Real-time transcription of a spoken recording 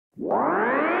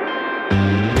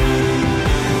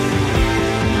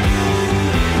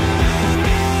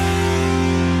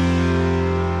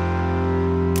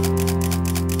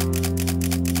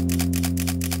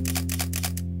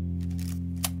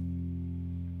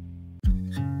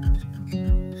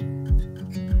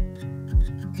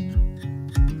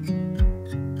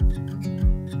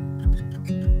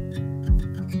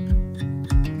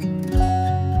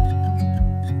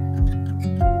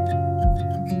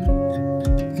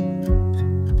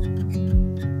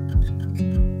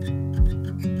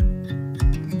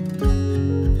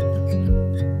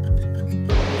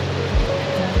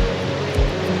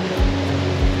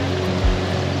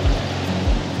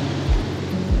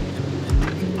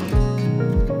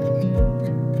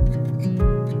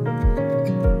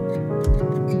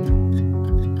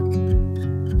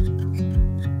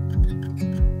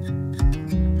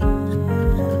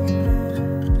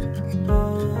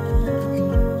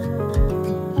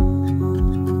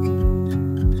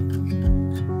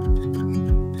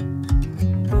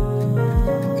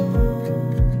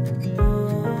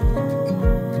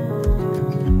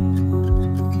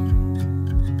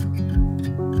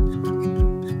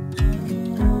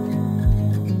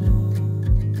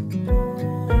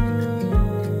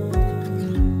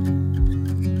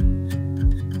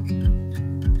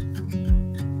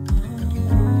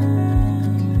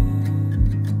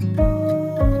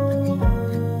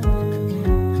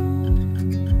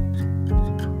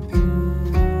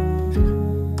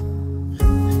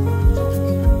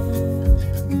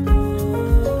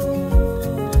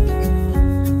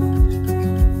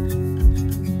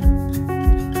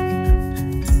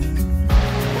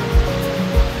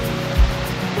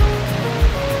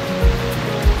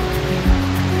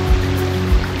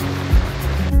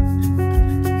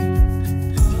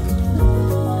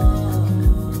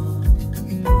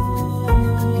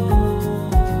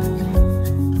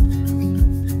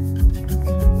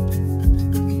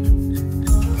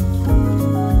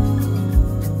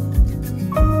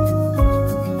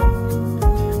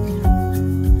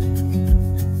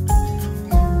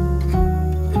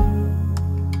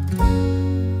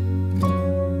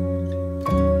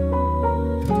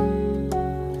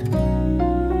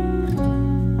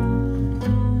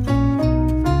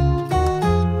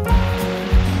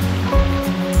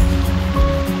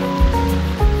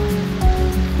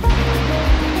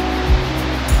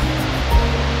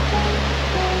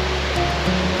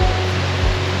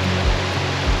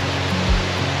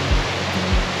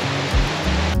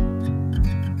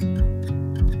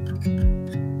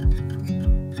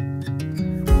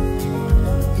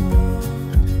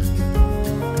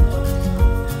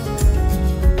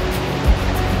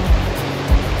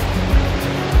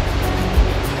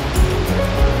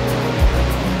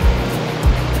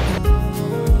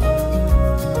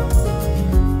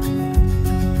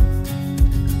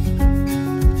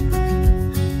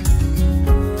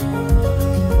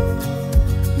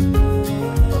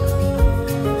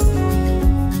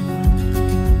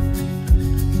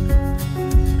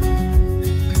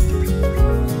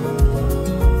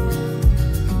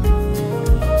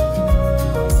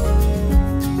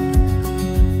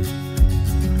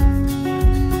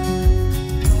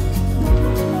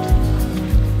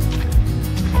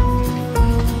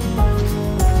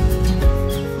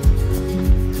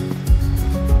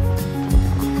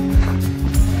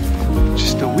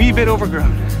wee bit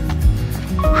overgrown.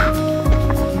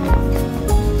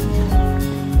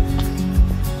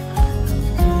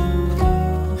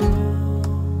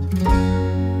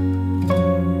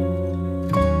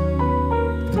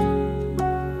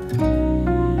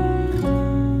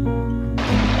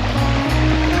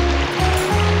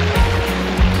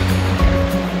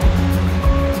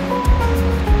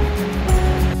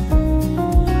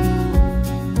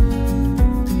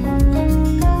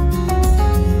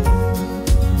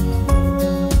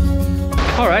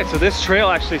 All right, so this trail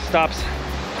actually stops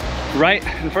right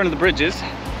in front of the bridges.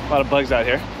 A lot of bugs out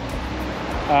here.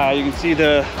 You can see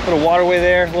the little waterway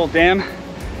there, little dam.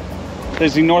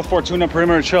 There's the North Fortuna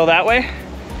Perimeter Trail that way,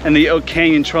 and the Oak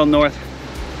Canyon Trail North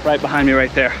right behind me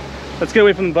right there. Let's get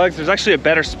away from the bugs. There's actually a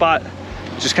better spot,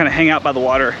 just kind of hang out by the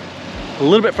water a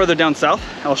little bit further down south.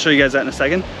 I'll show you guys that in a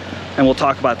second, and we'll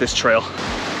talk about this trail.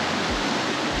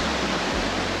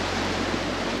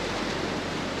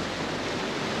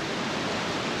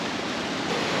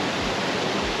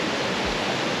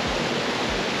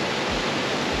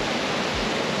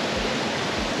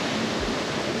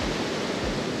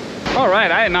 All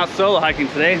right, I am out solo hiking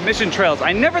today. Mission Trails.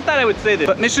 I never thought I would say this,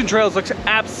 but Mission Trails looks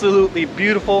absolutely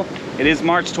beautiful. It is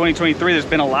March 2023. There's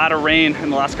been a lot of rain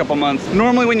in the last couple months.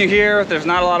 Normally when you're here, there's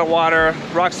not a lot of water.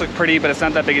 Rocks look pretty, but it's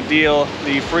not that big a deal.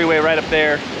 The freeway right up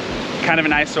there kind of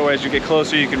an eyesore. As you get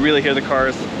closer, you can really hear the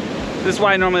cars. This is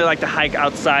why I normally like to hike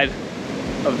outside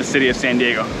of the city of San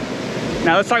Diego.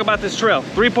 Now let's talk about this trail.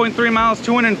 3.3 miles,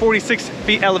 246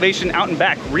 feet elevation out and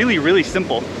back. Really, really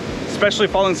simple, especially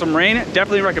following some rain.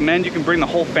 Definitely recommend you can bring the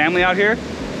whole family out here.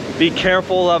 Be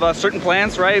careful of certain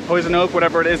plants, right? Poison oak,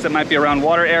 whatever it is that might be around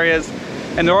water areas.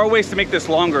 And there are ways to make this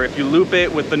longer. If you loop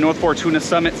it with the North Fortuna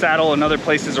Summit saddle and other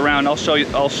places around, I'll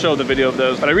show the video of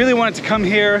those. But I really wanted to come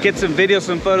here, get some videos,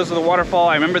 some photos of the waterfall.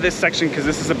 I remember this section because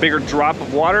this is a bigger drop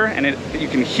of water and you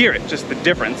can hear it, just the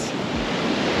difference.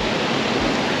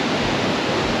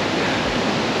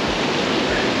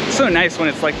 So nice when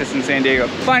it's like this in San Diego.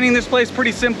 Finding this place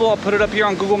pretty simple. I'll put it up here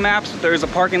on Google Maps. There's a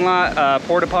parking lot,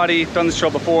 porta potty. Done this trail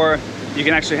before. You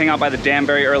can actually hang out by the dam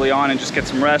very early on and just get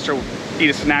some rest or eat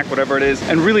a snack, whatever it is,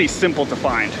 and really simple to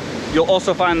find. You'll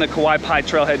also find the Kauai Pai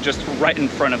trailhead just right in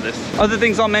front of this. Other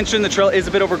things I'll mention, the trail is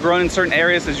a bit overgrown in certain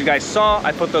areas. As you guys saw,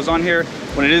 I put those on here.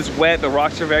 When it is wet, the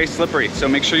rocks are very slippery, so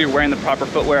make sure you're wearing the proper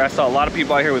footwear. I saw a lot of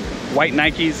people out here with white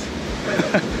Nikes.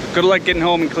 Good luck getting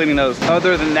home and cleaning those.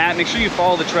 Other than that, make sure you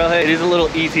follow the trailhead. It is a little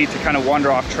easy to kind of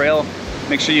wander off trail.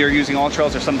 Make sure you're using all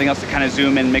trails or something else to kind of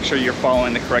zoom in, make sure you're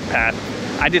following the correct path.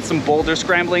 I did some boulder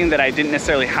scrambling that I didn't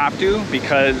necessarily have to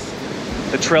because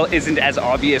the trail isn't as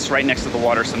obvious right next to the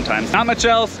water sometimes. Not much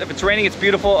else. If it's raining, it's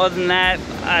beautiful. Other than that,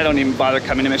 I don't even bother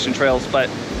coming to Mission Trails, but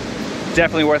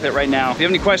definitely worth it right now. If you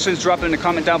have any questions, drop it in the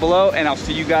comment down below, and I'll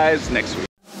see you guys next week.